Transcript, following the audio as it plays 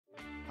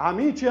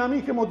Amici e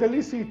amiche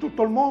modellisti di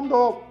tutto il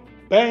mondo,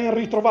 ben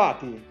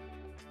ritrovati!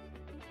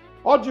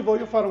 Oggi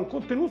voglio fare un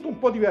contenuto un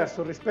po'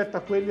 diverso rispetto a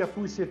quelli a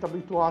cui siete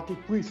abituati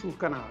qui sul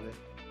canale.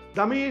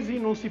 Da mesi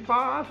non si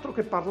fa altro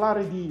che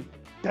parlare di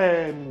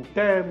Temu,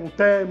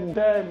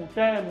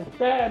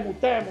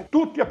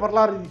 tutti a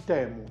parlare di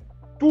Temu,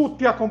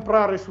 tutti a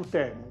comprare su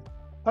Temu.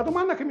 La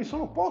domanda che mi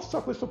sono posta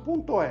a questo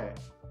punto è: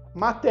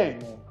 ma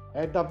Temu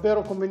è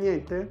davvero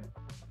conveniente?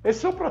 E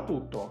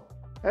soprattutto,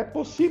 è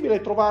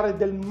possibile trovare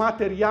del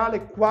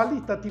materiale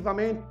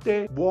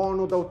qualitativamente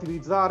buono da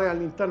utilizzare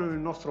all'interno del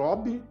nostro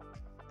hobby?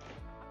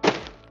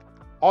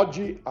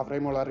 Oggi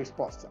avremo la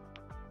risposta.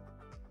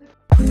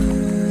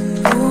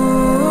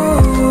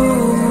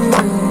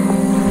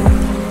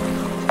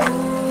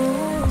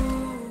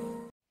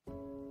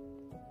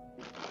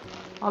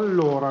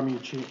 Allora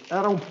amici,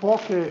 era un po'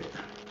 che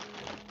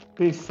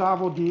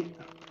pensavo di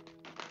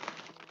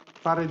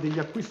fare degli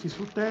acquisti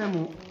su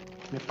Temu,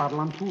 ne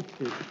parlano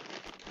tutti.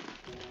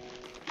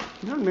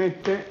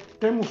 Finalmente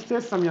Temu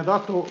stessa mi ha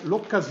dato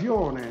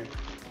l'occasione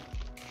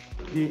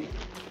di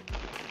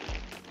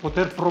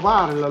poter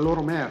provare la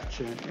loro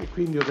merce e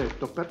quindi ho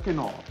detto: perché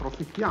no,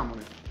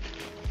 approfittiamone.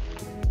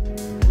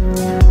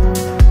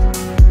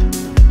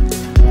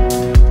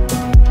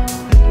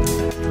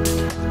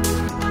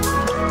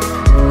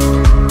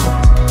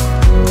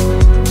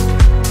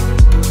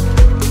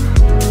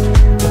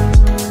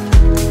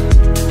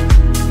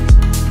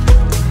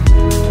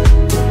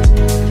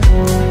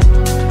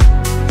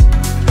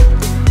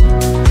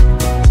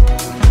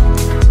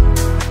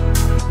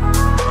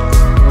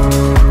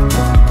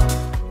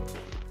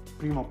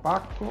 Primo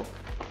pacco,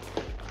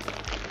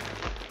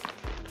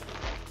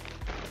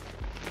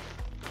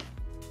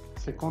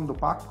 secondo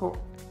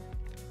pacco.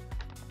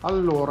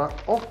 Allora,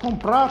 ho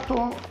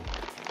comprato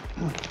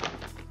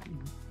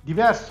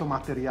diverso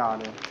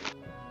materiale.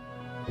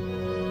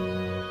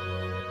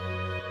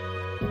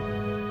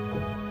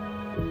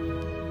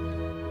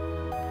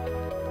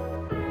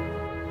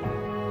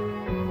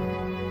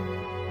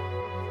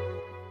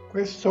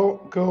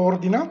 Questo che ho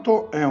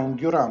ordinato è un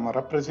diorama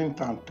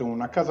rappresentante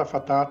una casa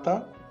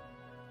fatata,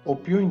 o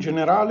più in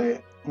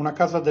generale una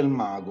casa del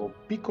mago,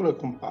 piccolo e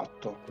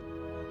compatto.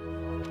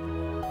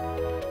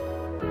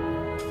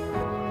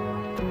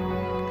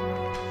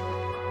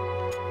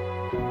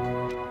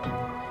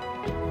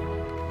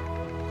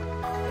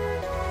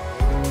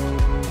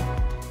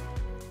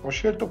 Ho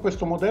scelto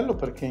questo modello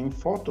perché in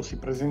foto si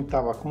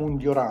presentava come un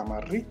diorama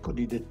ricco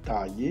di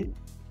dettagli,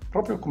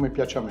 proprio come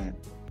piace a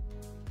me.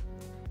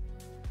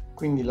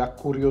 Quindi la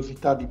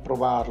curiosità di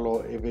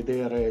provarlo e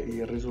vedere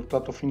il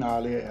risultato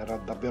finale era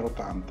davvero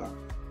tanta.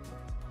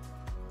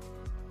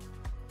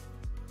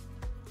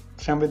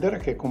 Possiamo vedere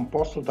che è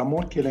composto da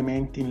molti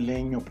elementi in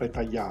legno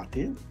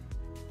pretagliati.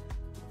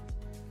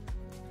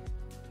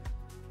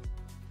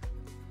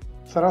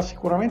 Sarà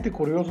sicuramente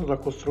curioso da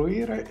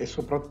costruire e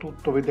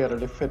soprattutto vedere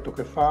l'effetto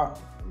che fa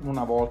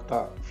una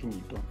volta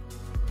finito.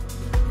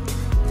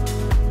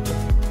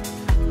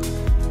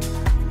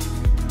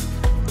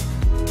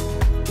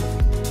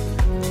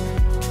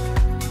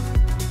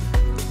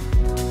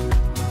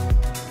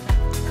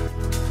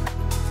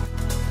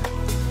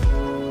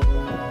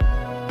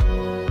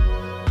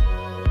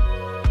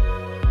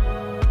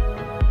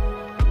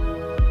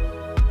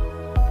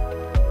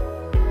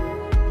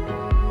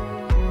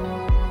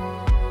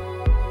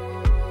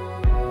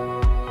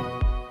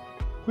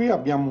 Qui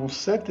abbiamo un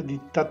set di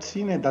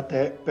tazzine da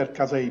tè per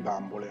casa di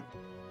bambole.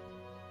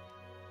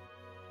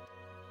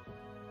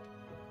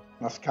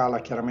 La scala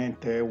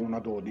chiaramente è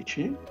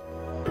 1:12.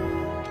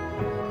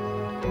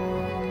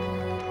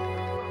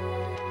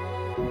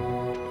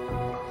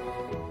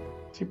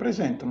 Si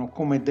presentano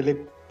come delle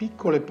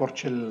piccole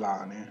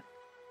porcellane,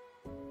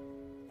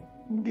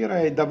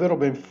 direi davvero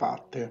ben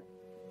fatte.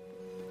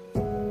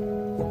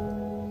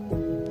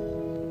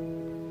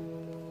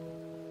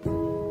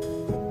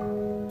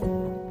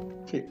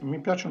 Sì, mi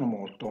piacciono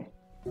molto.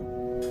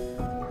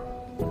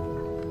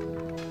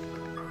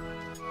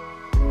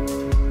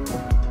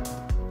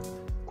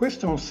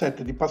 Questo è un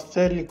set di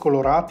pastelli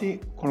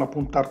colorati con la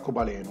punta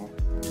arcobaleno.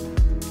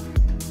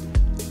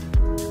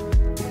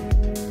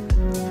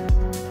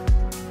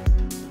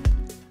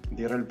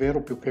 Dire il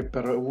vero, più che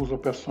per uso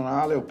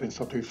personale, ho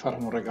pensato di fare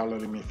un regalo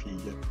alle mie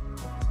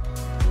figlie.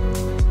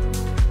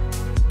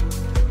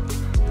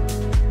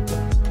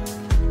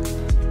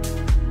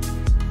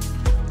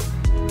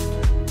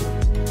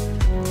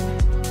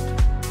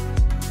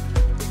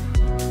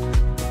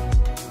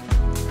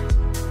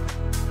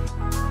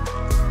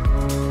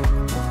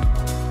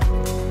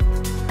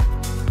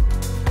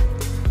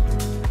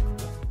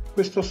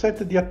 Questo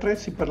set di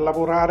attrezzi per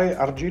lavorare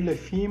argilla e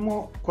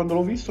fimo, quando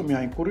l'ho visto mi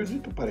ha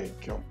incuriosito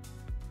parecchio.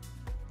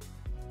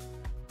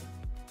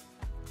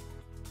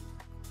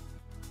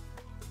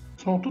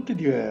 Sono tutti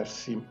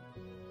diversi.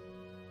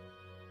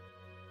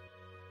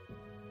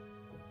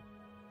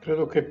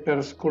 Credo che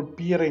per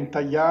scolpire e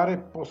intagliare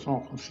possono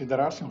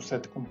considerarsi un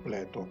set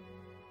completo.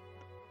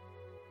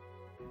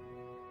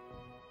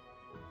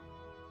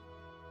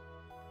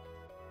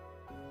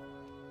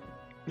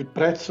 Il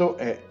prezzo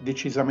è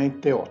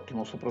decisamente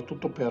ottimo,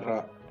 soprattutto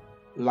per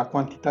la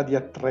quantità di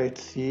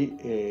attrezzi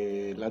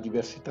e la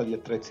diversità di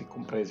attrezzi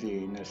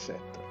compresi nel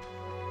set.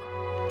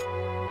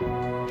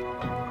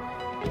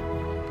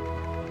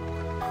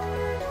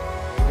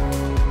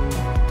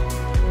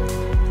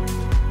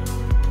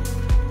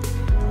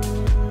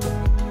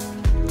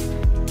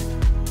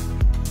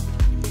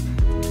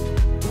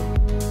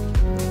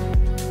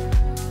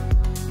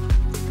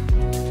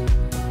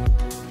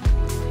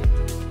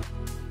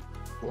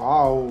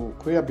 Wow,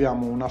 qui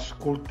abbiamo una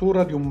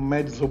scultura di un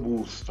mezzo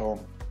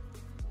busto,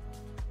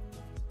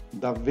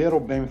 davvero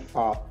ben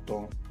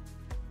fatto.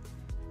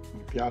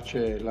 Mi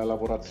piace la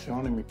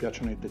lavorazione, mi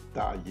piacciono i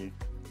dettagli,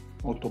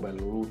 molto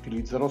bello, lo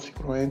utilizzerò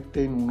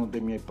sicuramente in uno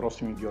dei miei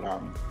prossimi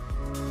diorami.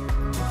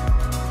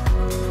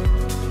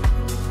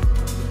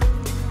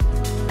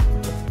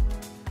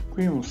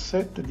 Qui un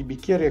set di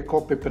bicchieri e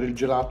coppe per il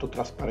gelato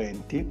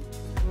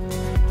trasparenti.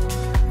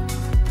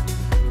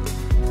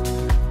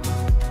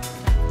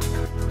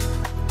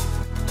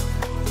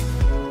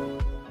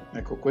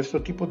 Ecco,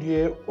 questo tipo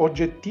di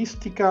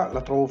oggettistica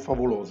la trovo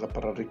favolosa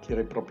per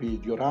arricchire i propri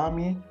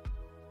diorami,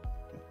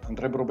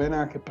 andrebbero bene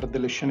anche per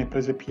delle scene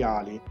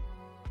presepiali.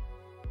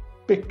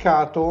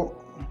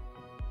 Peccato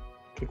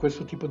che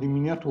questo tipo di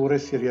miniature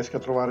si riesca a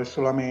trovare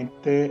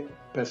solamente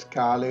per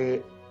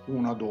scale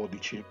 1 a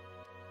 12,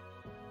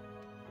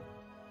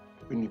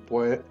 quindi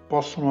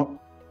possono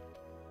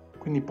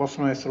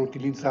essere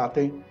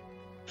utilizzate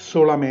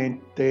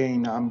solamente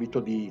in ambito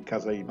di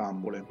casa di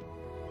bambole.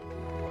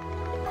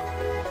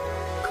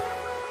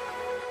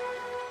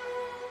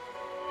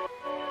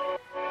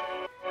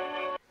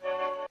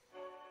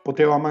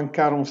 Poteva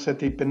mancare un set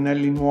di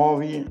pennelli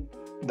nuovi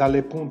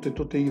dalle punte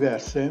tutte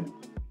diverse?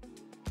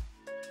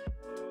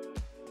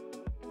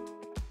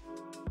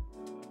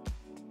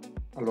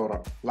 Allora,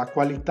 la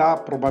qualità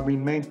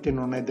probabilmente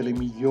non è delle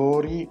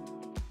migliori,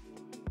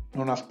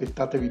 non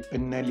aspettatevi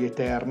pennelli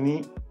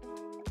eterni,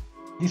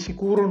 di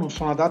sicuro non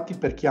sono adatti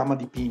per chi ama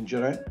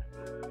dipingere,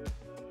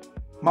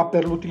 ma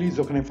per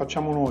l'utilizzo che ne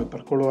facciamo noi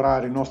per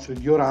colorare i nostri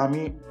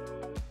diorami,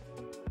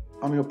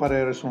 a mio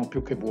parere sono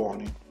più che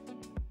buoni.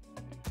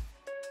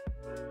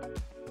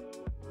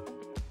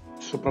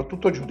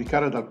 Soprattutto a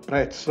giudicare dal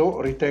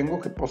prezzo, ritengo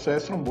che possa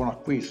essere un buon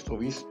acquisto,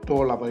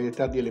 visto la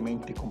varietà di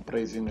elementi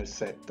compresi nel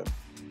set.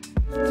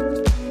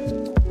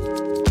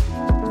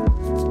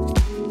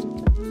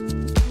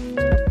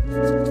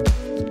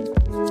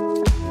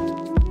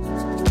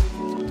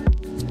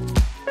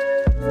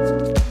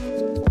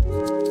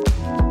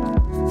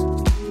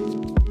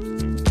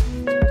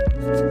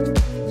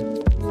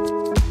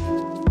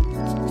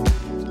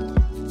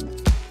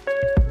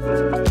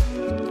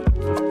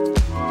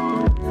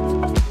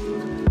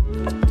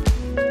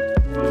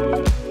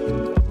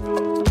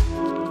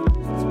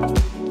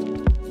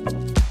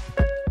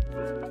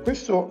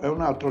 Questo è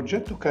un altro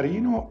oggetto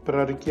carino per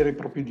arricchire i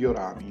propri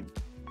diorami.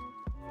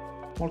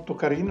 Molto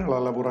carina la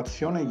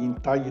lavorazione e gli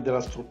intagli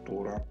della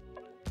struttura.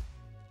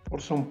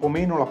 Forse un po'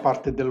 meno la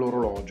parte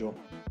dell'orologio.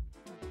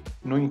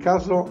 In ogni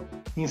caso,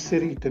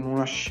 inserito in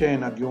una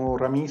scena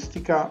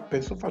dioramistica,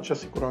 penso faccia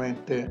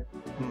sicuramente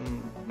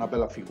una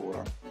bella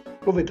figura.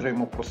 Lo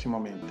vedremo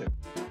prossimamente.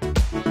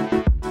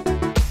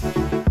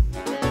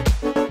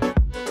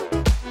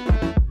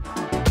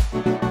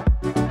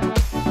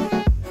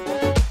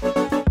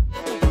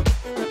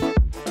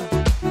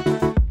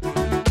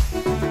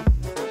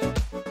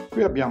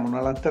 Qui abbiamo una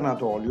lanterna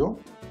d'olio,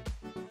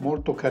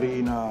 molto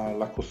carina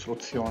la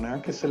costruzione,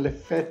 anche se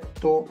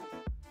l'effetto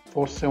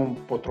forse è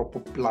un po' troppo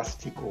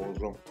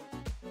plasticoso.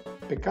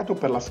 Peccato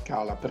per la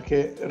scala,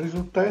 perché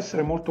risulta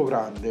essere molto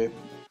grande,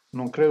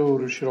 non credo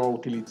riuscirò a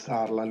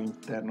utilizzarla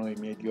all'interno dei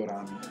miei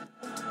diorami.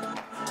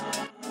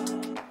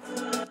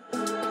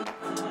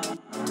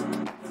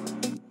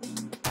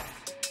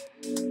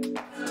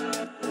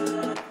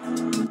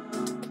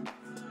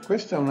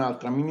 Questa è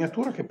un'altra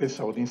miniatura che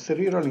pensavo di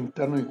inserire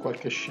all'interno di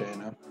qualche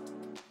scena.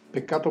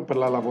 Peccato per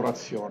la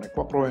lavorazione,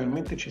 qua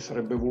probabilmente ci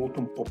sarebbe voluto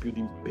un po' più di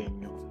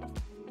impegno.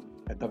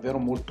 È davvero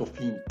molto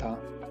finta.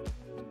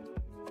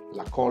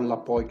 La colla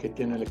poi che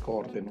tiene le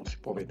corde non si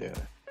può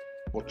vedere.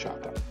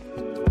 Bocciata.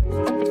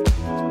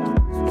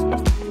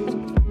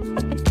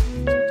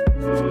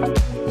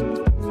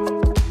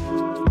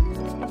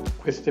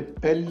 Queste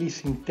pelli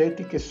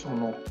sintetiche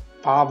sono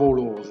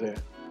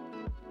favolose.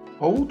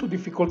 Ho avuto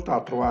difficoltà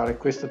a trovare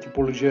questa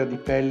tipologia di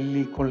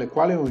pelli con le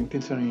quali ho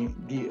intenzione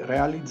di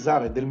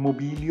realizzare del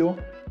mobilio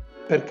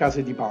per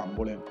case di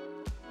bambole.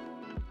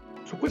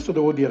 Su questo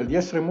devo dire di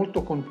essere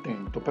molto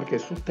contento perché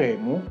su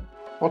Temu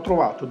ho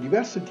trovato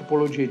diverse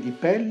tipologie di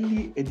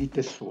pelli e di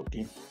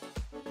tessuti,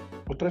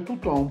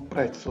 oltretutto a un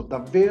prezzo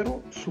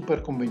davvero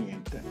super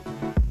conveniente.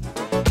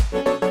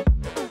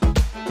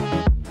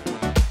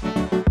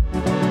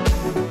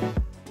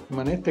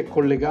 Rimanete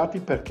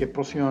collegati perché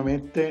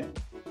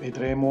prossimamente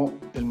vedremo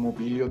del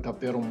mobilio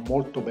davvero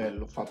molto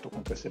bello fatto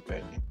con queste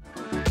pelli.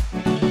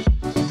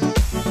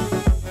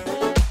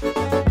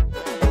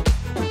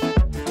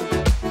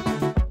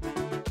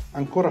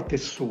 Ancora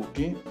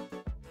tessuti.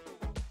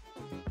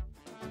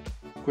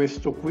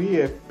 Questo qui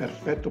è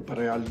perfetto per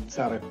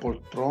realizzare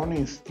poltrone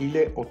in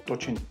stile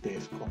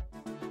ottocentesco.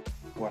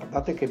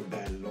 Guardate che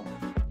bello!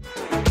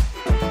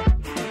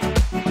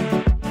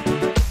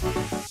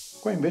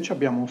 Qua invece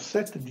abbiamo un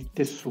set di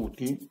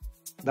tessuti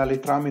dalle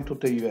trame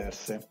tutte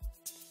diverse.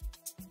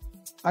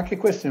 Anche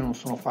questi non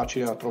sono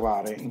facili da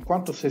trovare, in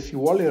quanto se si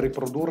vuole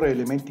riprodurre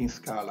elementi in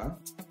scala,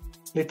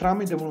 le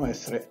trame devono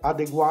essere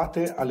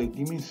adeguate alle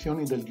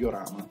dimensioni del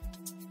diorama.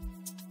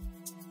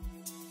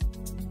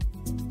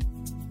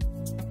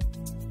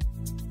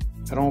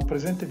 Erano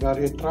presenti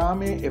varie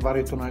trame e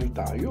varie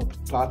tonalità, io ho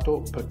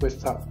optato per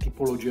questa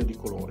tipologia di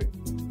colori.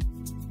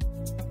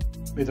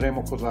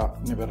 Vedremo cosa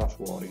ne verrà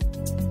fuori.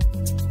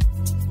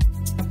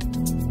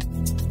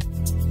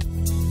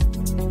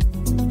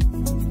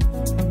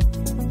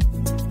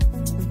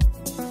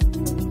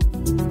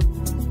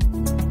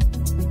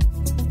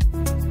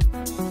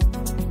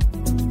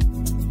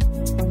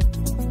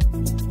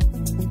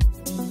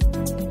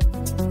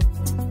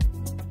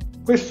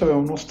 Questo è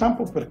uno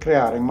stampo per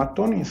creare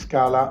mattoni in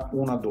scala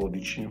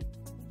 1:12.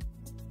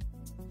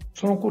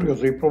 Sono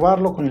curioso di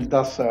provarlo con il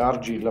DAS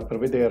argilla per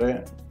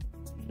vedere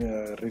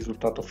il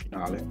risultato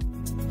finale.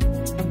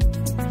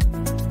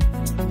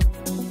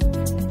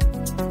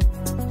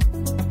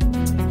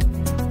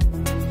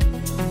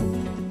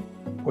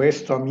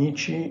 Questo,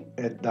 amici,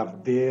 è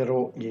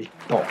davvero il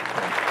top.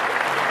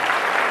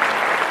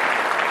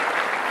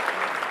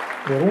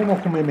 Per uno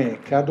come me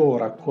che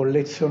adora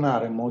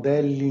collezionare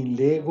modelli in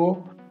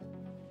Lego,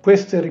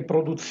 queste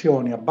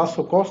riproduzioni a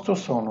basso costo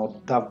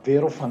sono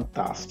davvero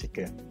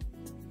fantastiche.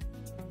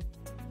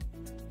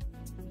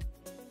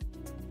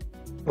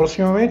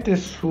 Prossimamente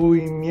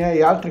sui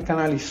miei altri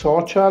canali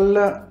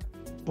social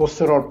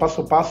posterò il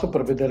passo passo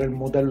per vedere il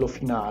modello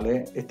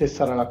finale e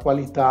testare la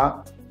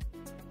qualità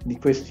di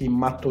questi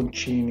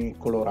mattoncini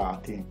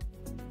colorati.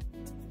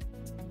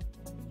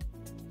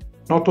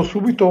 Noto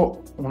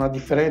subito una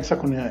differenza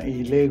con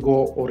i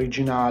Lego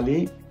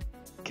originali,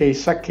 che i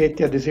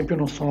sacchetti ad esempio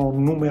non sono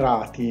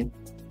numerati,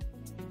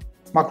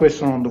 ma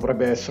questo non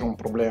dovrebbe essere un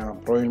problema.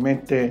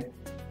 Probabilmente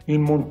il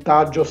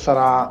montaggio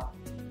sarà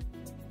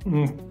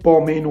un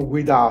po' meno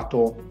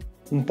guidato,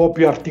 un po'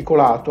 più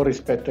articolato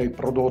rispetto ai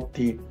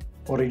prodotti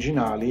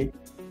originali,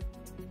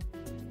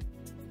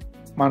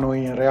 ma a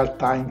noi in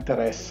realtà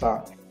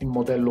interessa il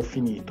modello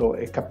finito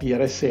e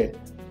capire se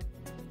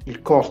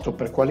il costo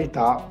per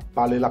qualità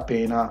vale la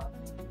pena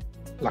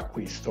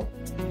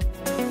l'acquisto.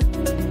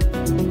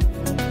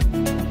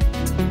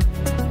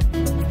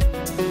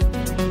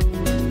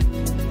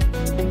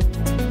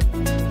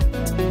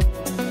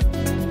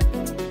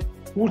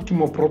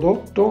 Ultimo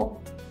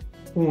prodotto,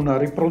 una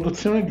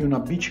riproduzione di una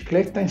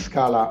bicicletta in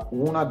scala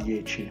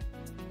 1:10.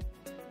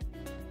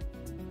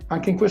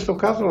 Anche in questo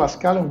caso la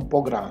scala è un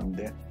po'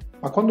 grande,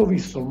 ma quando ho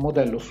visto il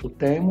modello su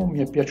Temu mi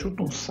è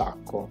piaciuto un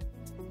sacco.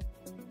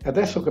 E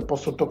adesso che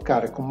posso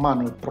toccare con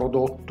mano il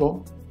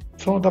prodotto,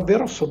 sono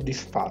davvero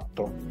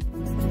soddisfatto.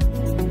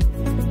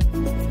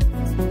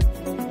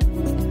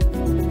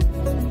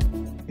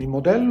 Il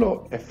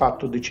modello è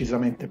fatto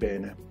decisamente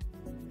bene.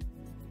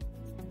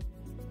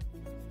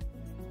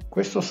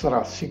 Questo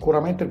sarà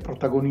sicuramente il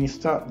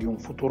protagonista di un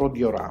futuro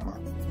diorama.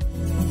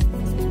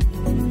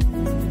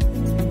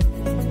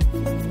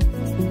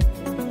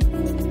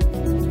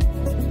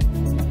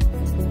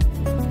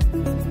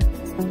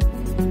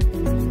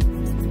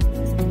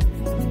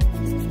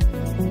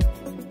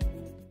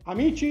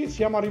 Amici,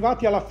 siamo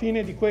arrivati alla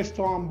fine di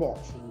questo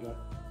unboxing.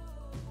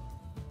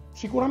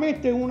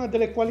 Sicuramente una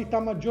delle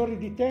qualità maggiori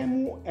di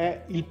Temu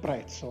è il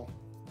prezzo.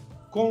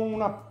 Con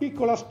una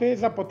piccola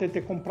spesa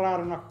potete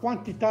comprare una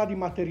quantità di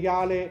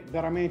materiale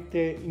veramente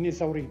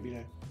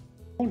inesauribile.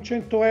 Con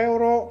 100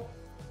 euro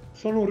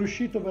sono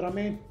riuscito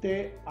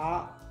veramente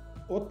a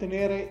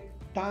ottenere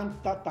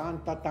tanta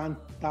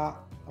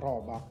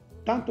roba.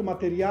 Tanto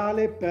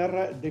materiale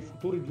per dei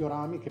futuri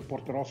diorami che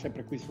porterò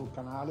sempre qui sul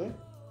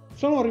canale.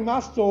 Sono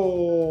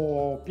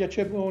rimasto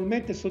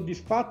piacevolmente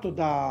soddisfatto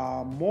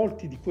da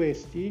molti di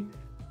questi.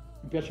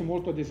 Mi piace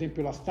molto ad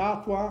esempio la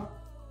statua.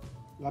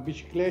 La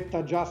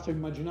bicicletta, già sto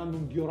immaginando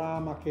un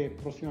diorama che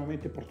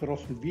prossimamente porterò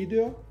sul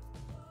video.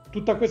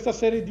 Tutta questa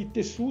serie di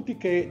tessuti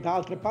che da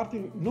altre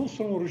parti non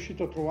sono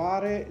riuscito a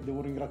trovare.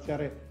 Devo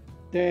ringraziare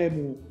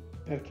Temu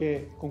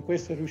perché con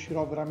queste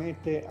riuscirò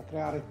veramente a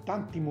creare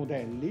tanti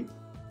modelli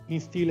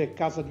in stile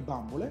casa di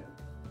bambole.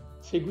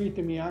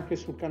 Seguitemi anche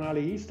sul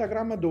canale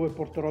Instagram dove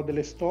porterò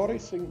delle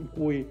stories in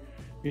cui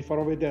vi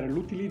farò vedere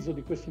l'utilizzo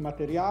di questi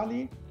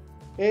materiali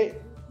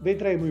e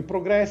vedremo i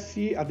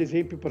progressi, ad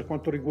esempio per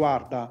quanto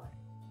riguarda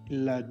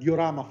il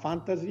diorama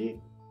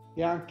fantasy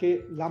e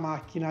anche la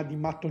macchina di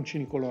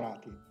mattoncini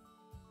colorati.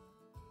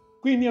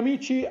 Quindi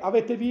amici,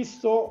 avete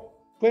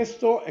visto,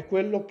 questo è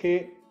quello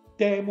che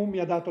Temu mi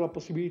ha dato la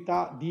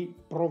possibilità di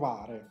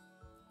provare.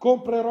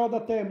 Comprerò da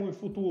Temu in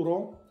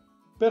futuro?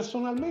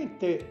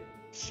 Personalmente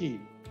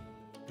sì.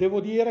 Devo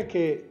dire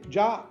che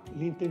già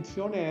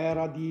l'intenzione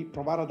era di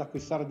provare ad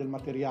acquistare del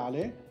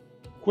materiale.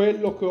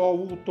 Quello che ho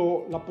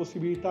avuto la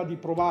possibilità di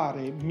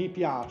provare mi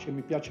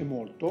piace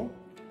molto.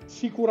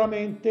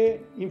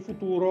 sicuramente in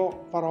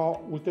futuro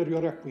farò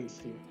ulteriori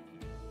acquisti.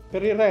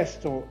 Per il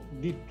resto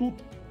di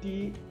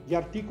tutti gli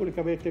articoli che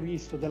avete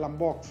visto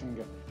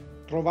dell'unboxing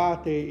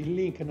trovate il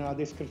link nella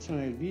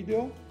descrizione del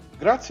video.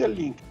 Grazie al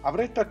link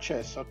avrete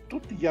accesso a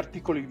tutti gli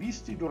articoli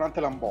visti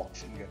durante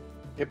l'unboxing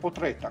e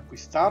potrete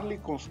acquistarli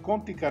con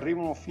sconti che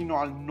arrivano fino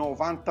al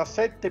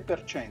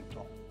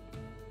 97%.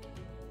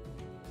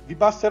 Vi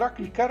basterà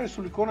cliccare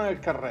sull'icona del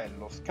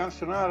carrello,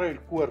 scansionare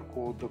il QR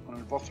code con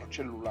il vostro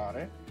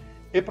cellulare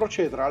e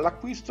procedere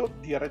all'acquisto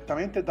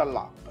direttamente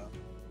dall'app.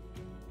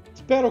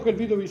 Spero che il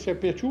video vi sia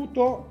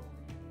piaciuto,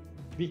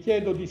 vi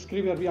chiedo di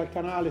iscrivervi al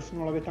canale se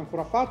non l'avete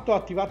ancora fatto,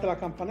 attivate la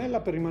campanella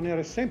per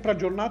rimanere sempre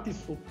aggiornati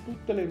su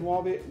tutte le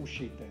nuove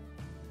uscite.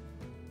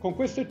 Con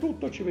questo è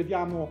tutto, ci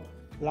vediamo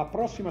la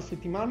prossima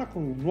settimana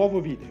con un nuovo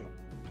video.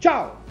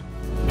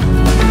 Ciao!